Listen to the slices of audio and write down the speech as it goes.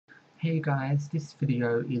Hey guys, this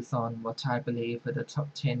video is on what I believe are the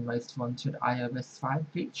top 10 most wanted iOS 5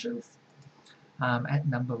 features. At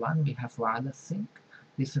number 1 we have wireless sync.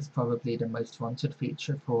 This is probably the most wanted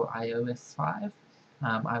feature for iOS 5.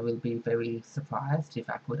 I will be very surprised if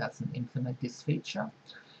Apple doesn't implement this feature.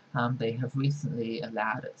 They have recently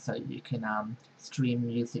allowed it so you can stream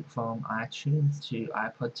music from iTunes to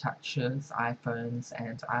iPod Touches, iPhones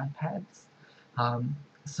and iPads. Um,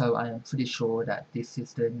 so I am pretty sure that this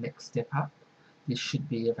is the next step up. This should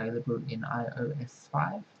be available in iOS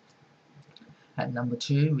 5. At number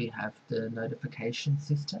 2 we have the notification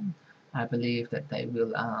system. I believe that they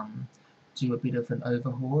will do a bit of an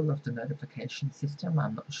overhaul of the notification system.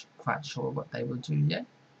 I'm not quite sure what they will do yet,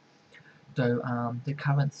 though the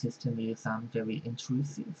current system is very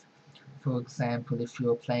intrusive. For example, if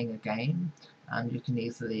you're playing a game, you can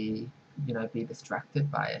easily be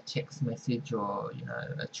distracted by a text message or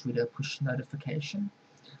a Twitter push notification.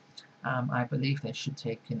 I believe they should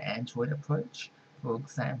take an Android approach. For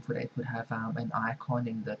example, they could have an icon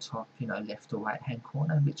in the top left or right hand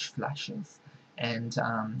corner which flashes, and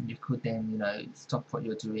you could then stop what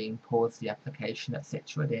you're doing, pause the application,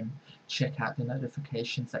 etc., then check out the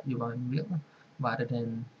notifications at your own will rather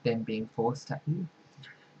than them being forced at you.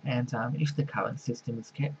 And if the current system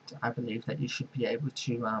is kept, I believe that you should be able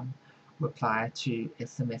to reply to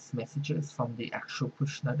SMS messages from the actual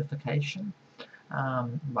push notification,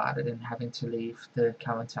 rather than having to leave the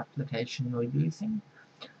current application you're using.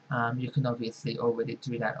 You can obviously already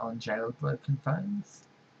do that on jailbroken phones.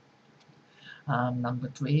 Number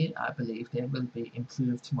 3, I believe there will be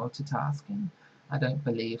improved multitasking. I don't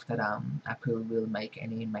believe that Apple will make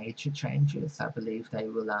any major changes. I believe they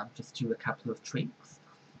will just do a couple of tweaks.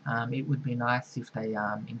 It would be nice if they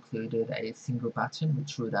included a single button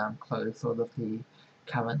which would close all of the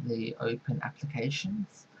currently open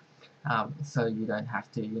applications, so you don't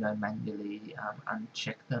have to manually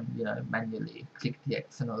uncheck them, manually click the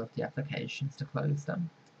X on all of the applications to close them.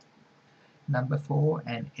 Number 4,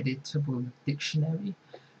 an editable dictionary.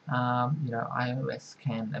 iOS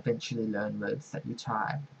can eventually learn words that you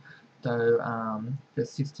type, though the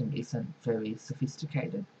system isn't very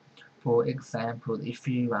sophisticated. For example, if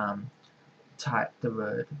you type the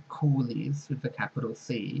word coolies with a capital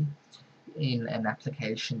C in an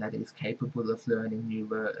application that is capable of learning new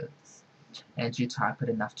words, and you type it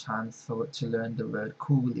enough times for it to learn the word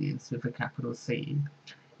coolies with a capital C,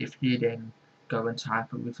 if you then go and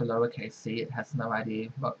type it with a lowercase c, it has no idea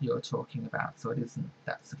what you're talking about, so it isn't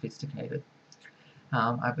that sophisticated.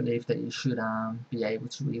 I believe that you should be able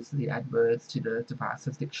to easily add words to the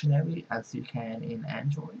device's dictionary as you can in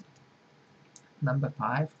Android. Number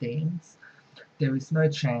 5, themes. There is no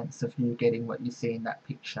chance of you getting what you see in that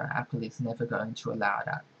picture. Apple is never going to allow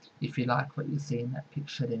that. If you like what you see in that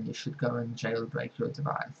picture, then you should go and jailbreak your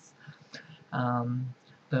device.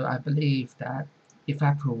 Though I believe that if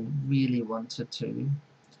Apple really wanted to,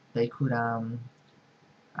 they could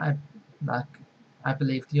I like I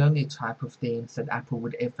believe the only type of themes that Apple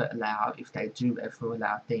would ever allow, if they do ever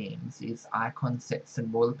allow themes, is icon sets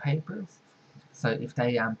and wallpapers. So if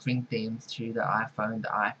they bring themes to the iPhone, the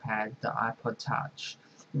iPad, the iPod Touch,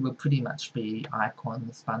 it will pretty much be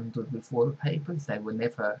icons bundled with wallpapers. They will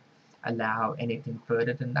never allow anything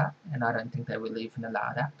further than that, and I don't think they will even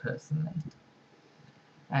allow that personally.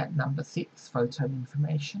 At number 6, photo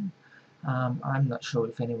information. I'm not sure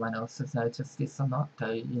if anyone else has noticed this or not,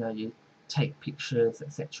 though you take pictures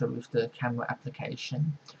etc. with the camera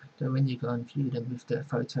application, though when you go and view them with the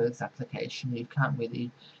photos application you can't really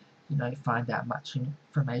find out much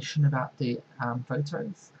information about the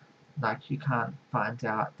photos. Like you can't find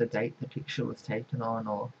out the date the picture was taken on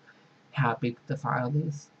or how big the file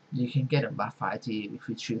is. You can get a rough idea if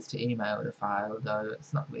you choose to email the file, though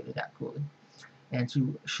it's not really that good. And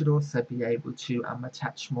you should also be able to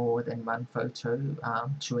attach more than one photo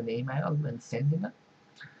to an email when sending it.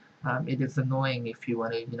 It is annoying if you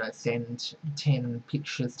want to send 10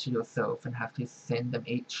 pictures to yourself and have to send them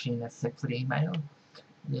each in a separate email.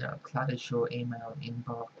 Clutters your email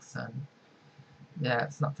inbox, and yeah,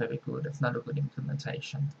 it's not very good. It's not a good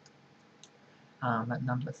implementation. At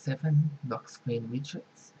number 7, lock screen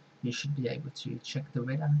widgets. You should be able to check the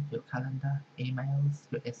weather, your calendar, emails,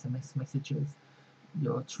 your SMS messages,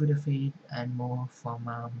 your Twitter feed and more from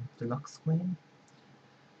the lock screen.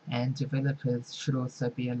 And developers should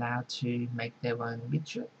also be allowed to make their own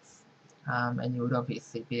widgets, and you would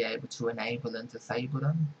obviously be able to enable and disable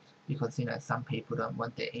them, because some people don't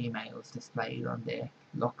want their emails displayed on their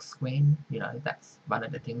lock screen. That's one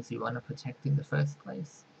of the things you want to protect in the first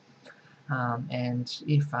place. And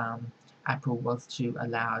if Apple was to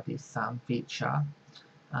allow this feature,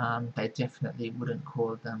 They definitely wouldn't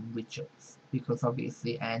call them widgets, because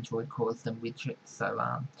obviously Android calls them widgets,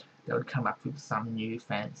 so they would come up with some new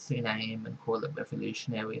fancy name and call it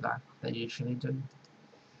revolutionary like they usually do.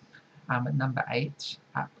 At number 8,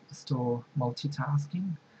 App Store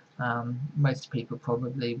multitasking. Most people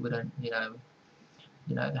probably wouldn't,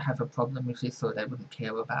 have a problem with this, or they wouldn't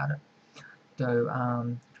care about it.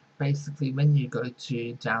 So basically, when you go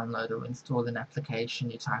to download or install an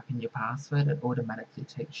application, you type in your password, it automatically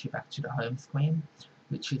takes you back to the home screen,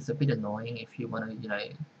 which is a bit annoying if you want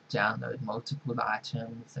to, download multiple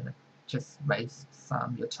items, and it just wastes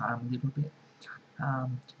your time a little bit.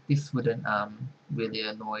 This wouldn't really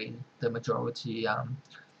annoy the majority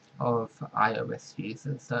of iOS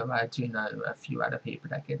users, though I do know a few other people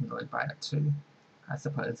that get annoyed by it too. I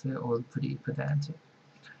suppose we're all pretty pedantic.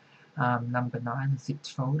 Number 9,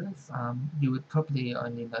 zipped folders. You would probably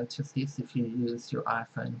only notice this if you use your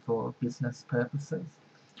iPhone for business purposes.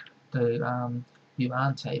 So you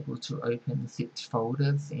aren't able to open zipped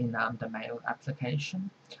folders in the Mail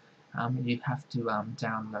application. You have to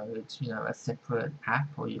download, a separate app,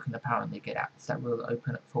 or you can apparently get apps that will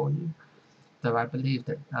open it for you. So I believe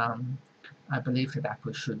that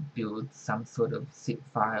Apple should build some sort of zip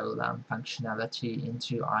file functionality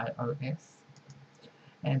into iOS.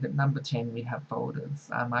 And at number 10, we have folders.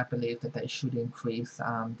 I believe that they should increase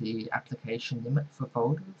the application limit for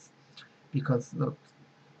folders, because, look,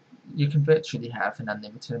 you can virtually have an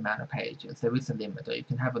unlimited amount of pages. There is a limit, or you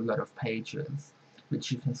can have a lot of pages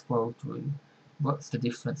which you can scroll through. What's the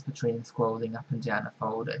difference between scrolling up and down a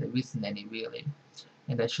folder? There isn't any, really.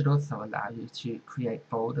 And they should also allow you to create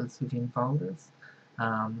folders within folders.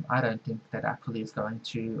 I don't think that Apple is going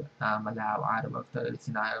to allow either of those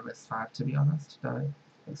in iOS 5, to be honest, though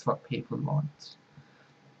it's what people want.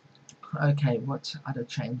 Okay, what other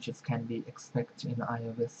changes can we expect in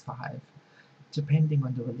iOS 5? Depending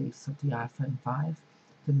on the release of the iPhone 5,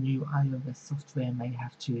 the new iOS software may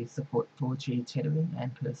have to support 4G tethering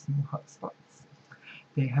and personal hotspots.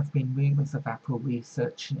 There have been rumors of Apple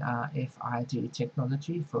researching RFID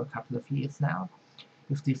technology for a couple of years now.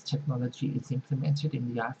 If this technology is implemented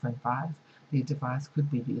in the iPhone 5, the device could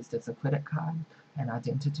be used as a credit card, an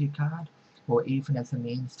identity card, or even as a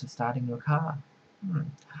means to starting your car.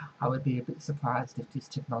 I would be a bit surprised if this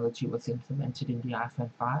technology was implemented in the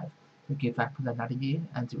iPhone 5. To give Apple another year,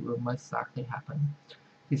 and it will most likely happen.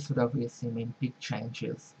 This would obviously mean big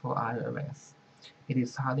changes for iOS. It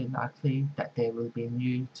is highly likely that there will be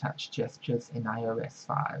new touch gestures in iOS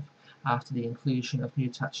 5 after the inclusion of new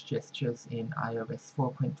touch gestures in iOS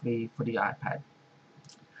 4.3 for the iPad.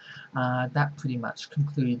 That pretty much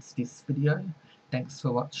concludes this video. Thanks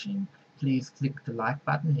for watching. Please click the like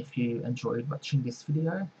button if you enjoyed watching this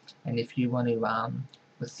video, and if you want to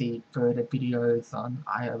receive further videos on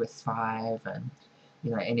iOS 5 and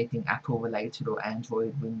anything Apple related or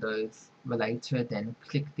Android Windows related, then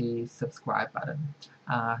click the subscribe button.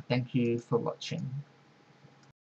 Thank you for watching.